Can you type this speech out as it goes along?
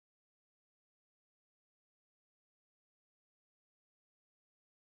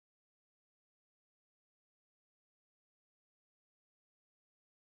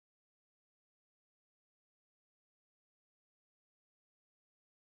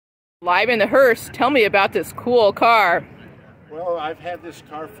Live in the Hearse, tell me about this cool car. Well, I've had this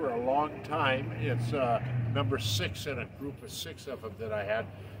car for a long time. It's number 6 in a group of 6 of them that I had.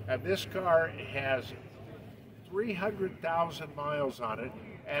 And this car has 300,000 miles on it,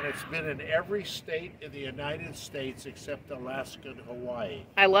 and it's been in every state in the United States except Alaska and Hawaii.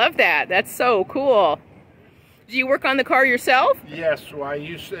 I love that. That's so cool. Do you work on the car yourself? Yes, well, I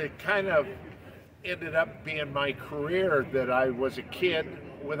used to kind of ended up being my career that I was a kid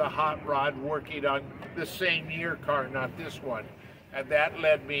with a hot rod working on the same year car, not this one. And that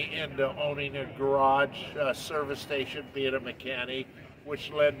led me into owning a garage service station, being a mechanic,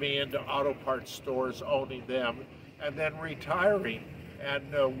 which led me into auto parts stores, owning them, and then retiring.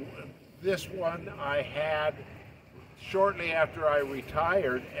 And this one I had shortly after I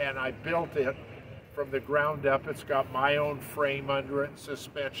retired, and I built it from the ground up. It's got my own frame under it,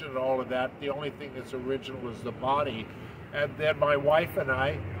 suspension, and all of that. The only thing that's original is the body. And then my wife and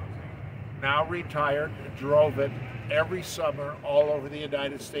I, now retired, drove it every summer all over the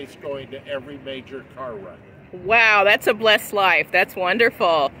United States, going to every major car run. Wow, that's a blessed life. That's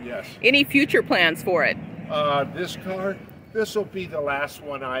wonderful. Yes. Any future plans for it? This car, this will be the last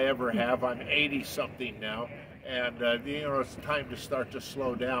one I ever have. I'm 80-something now, and you know, it's time to start to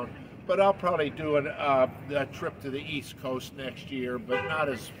slow down. But I'll probably do a trip to the East Coast next year, but not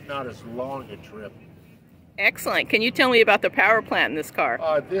as long a trip. Excellent. Can you tell me about the power plant in this car?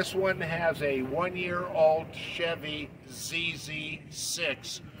 This one has a 1-year-old Chevy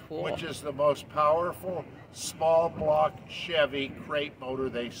ZZ6, cool, which is the most powerful small block Chevy crate motor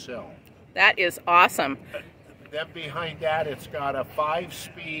they sell. That is awesome. Then behind that, it's got a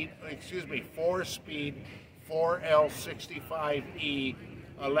 4-speed 4L65E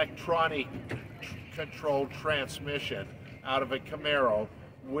electronic controlled transmission out of a Camaro,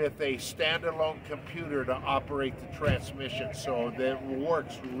 with a standalone computer to operate the transmission, so that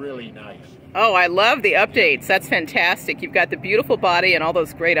works really nice. Oh, I love the updates. That's fantastic. You've got the beautiful body and all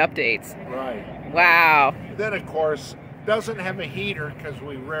those great updates. Right. Wow. Then, of course, doesn't have a heater because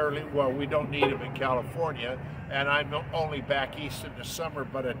we don't need them in California, and I'm only back east in the summer,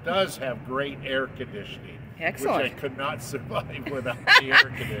 but it does have great air conditioning. Excellent. Which I could not survive without the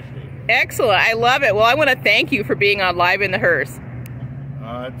air conditioning. Excellent. I love it. Well, I want to thank you for being on Live in the Hearse.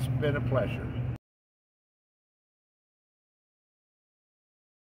 It's been a pleasure.